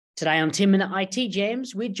Today on 10-Minute IT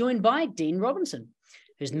Jams, we're joined by Dean Robinson,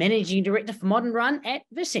 who's Managing Director for Modern Run at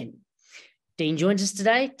Versent. Dean joins us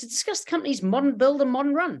today to discuss the company's modern build and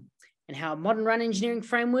modern run, and how a modern run engineering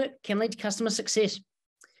framework can lead to customer success.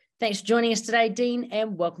 Thanks for joining us today, Dean,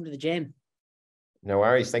 and welcome to the Jam. No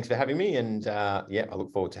worries. Thanks for having me. And I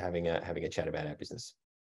look forward to having a chat about our business.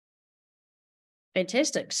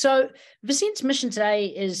 Fantastic. So Versent's mission today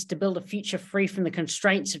is to build a future free from the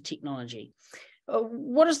constraints of technology.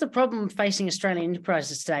 What is the problem facing Australian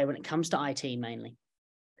enterprises today when it comes to IT mainly?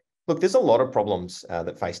 Look, there's a lot of problems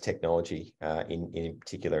that face technology in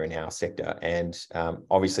particular in our sector. And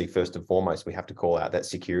obviously, first and foremost, we have to call out that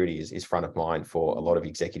security is front of mind for a lot of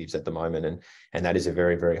executives at the moment. And that is a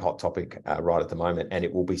very, very hot topic right at the moment. And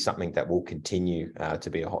it will be something that will continue to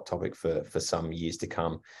be a hot topic for some years to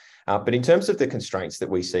come. But in terms of the constraints that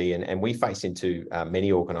we see, and we face into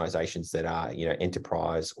many organisations that are,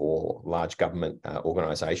 enterprise or large government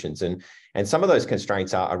organisations, and some of those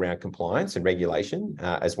constraints are around compliance and regulation,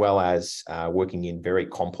 as well as working in very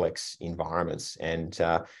complex environments. And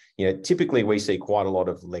typically we see quite a lot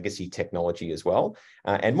of legacy technology as well.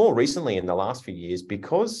 And more recently, in the last few years,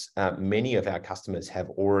 because many of our customers have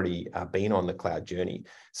already been on the cloud journey,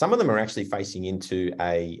 some of them are actually facing into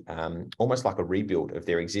almost like a rebuild of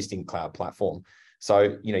their existing cloud platform.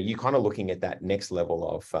 So, you're kind of looking at that next level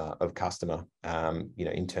of customer,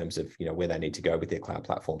 in terms of, where they need to go with their cloud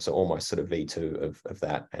platform. So almost sort of V2 of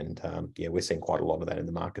that. And we're seeing quite a lot of that in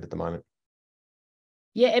the market at the moment.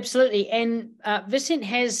 Yeah, absolutely. And Versent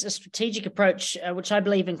has a strategic approach, which I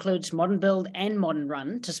believe includes modern build and modern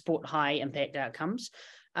run to support high impact outcomes.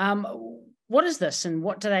 What is this and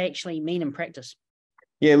what do they actually mean in practice?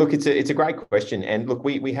 Yeah, look, it's a great question. And look,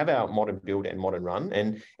 we have our modern build and modern run.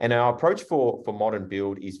 And our approach for modern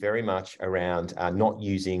build is very much around not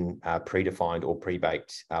using predefined or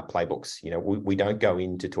pre-baked playbooks. We don't go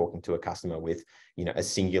into talking to a customer with, a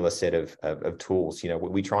singular set of tools.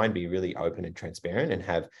 We try and be really open and transparent and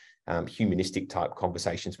have humanistic type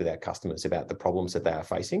conversations with our customers about the problems that they are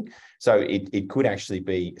facing. So it could actually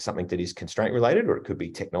be something that is constraint related, or it could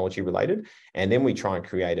be technology related. And then we try and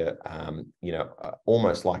create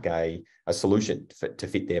almost like a solution to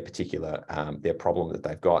fit their particular, their problem that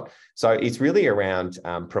they've got. So it's really around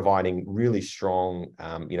providing really strong,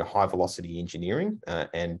 high velocity engineering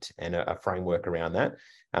and a framework around that.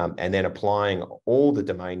 And then applying all the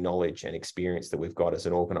domain knowledge and experience that we've got as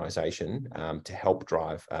an organization to help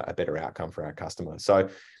drive a better outcome for our customers. So,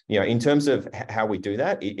 in terms of how we do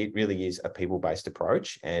that, it really is a people-based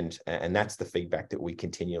approach. And that's the feedback that we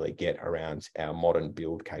continually get around our modern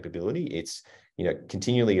build capability. It's,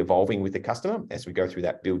 continually evolving with the customer as we go through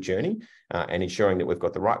that build journey and ensuring that we've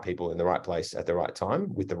got the right people in the right place at the right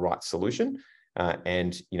time with the right solution.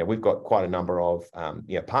 And we've got quite a number of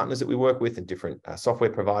partners that we work with and different software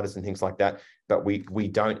providers and things like that, but we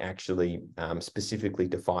don't actually specifically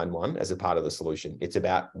define one as a part of the solution. It's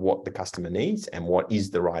about what the customer needs and what is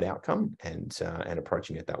the right outcome, and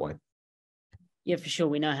approaching it that way. Yeah, for sure.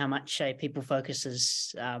 We know how much people focus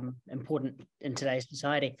is important in today's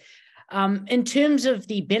society. In terms of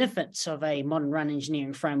the benefits of a modern run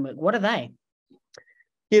engineering framework, what are they?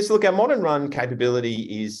 Yes, look, our modern run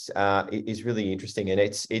capability is really interesting, and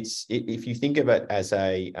it's if you think of it as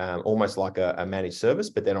almost like a managed service,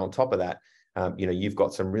 but then on top of that, you've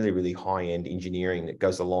got some really, really high-end engineering that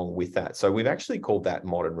goes along with that. So we've actually called that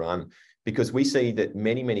modern run because we see that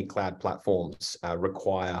many cloud platforms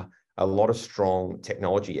require a lot of strong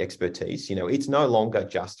technology expertise. It's no longer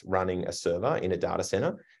just running a server in a data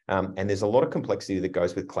center. And there's a lot of complexity that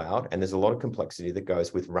goes with cloud, and there's a lot of complexity that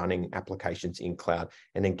goes with running applications in cloud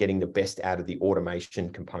and then getting the best out of the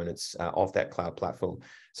automation components of that cloud platform.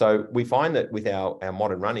 So we find that with our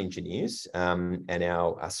modern run engineers and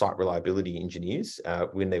our site reliability engineers,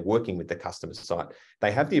 when they're working with the customer site,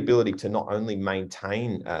 they have the ability to not only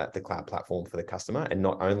maintain the cloud platform for the customer and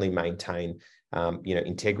not only maintain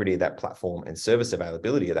integrity of that platform and service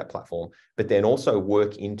availability of that platform, but then also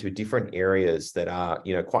work into different areas that are,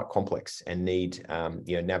 quite complex and need,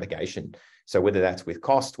 navigation. So whether that's with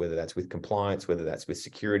cost, whether that's with compliance, whether that's with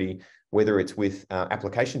security, whether it's with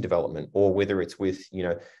application development, or whether it's with,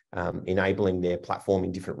 enabling their platform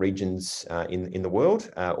in different regions in the world,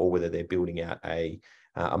 or whether they're building out a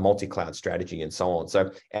multi-cloud strategy and so on.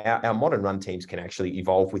 So our modern run teams can actually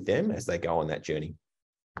evolve with them as they go on that journey.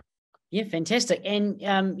 Yeah, fantastic. And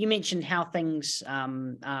you mentioned how things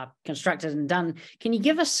are constructed and done. Can you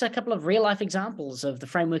give us a couple of real life examples of the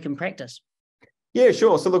framework in practice? Yeah,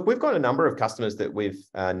 sure. So look, we've got a number of customers that we've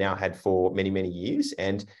now had for many, many years,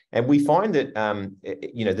 and we find that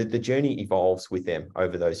the journey evolves with them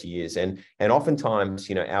over those years, and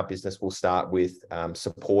oftentimes our business will start with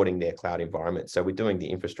supporting their cloud environment. So we're doing the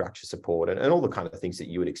infrastructure support and all the kind of things that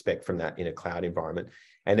you would expect from that in a cloud environment.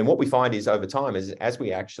 And then what we find is over time, as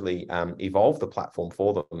we actually evolve the platform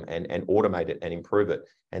for them and automate it and improve it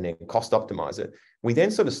and then cost optimize it, we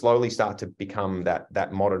then sort of slowly start to become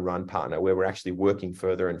that modern run partner where we're actually working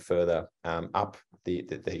further and further up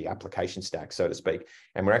the application stack, so to speak.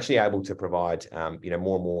 And we're actually able to provide more and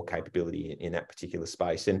more capability in that particular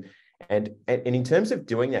space. And in terms of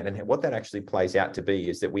doing that, and what that actually plays out to be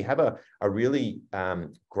is that we have a really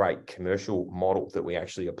great commercial model that we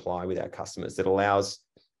actually apply with our customers that allows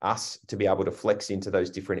us to be able to flex into those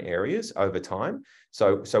different areas over time.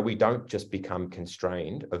 So we don't just become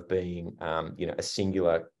constrained of being, a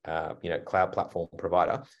singular, cloud platform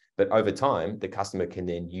provider, but over time, the customer can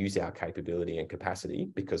then use our capability and capacity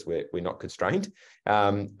because we're not constrained,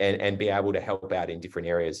 and be able to help out in different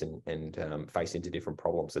areas and face into different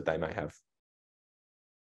problems that they may have.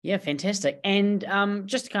 Yeah, fantastic. And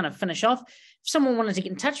just to kind of finish off, if someone wanted to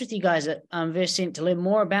get in touch with you guys at Versent to learn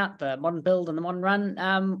more about the modern build and the modern run,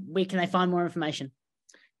 where can they find more information?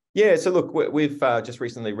 Yeah, so look, we've just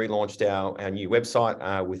recently relaunched our new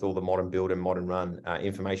website with all the modern build and modern run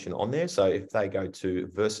information on there. So if they go to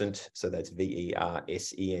Versent, so that's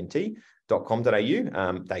versent.com.au,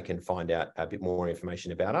 they can find out a bit more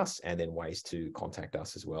information about us and then ways to contact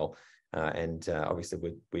us as well. And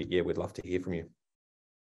obviously, we'd love to hear from you.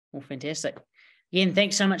 Well, fantastic. Again,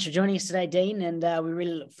 thanks so much for joining us today, Dean, and we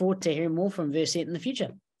really look forward to hearing more from Versent in the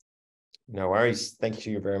future. No worries. Thank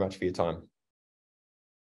you very much for your time.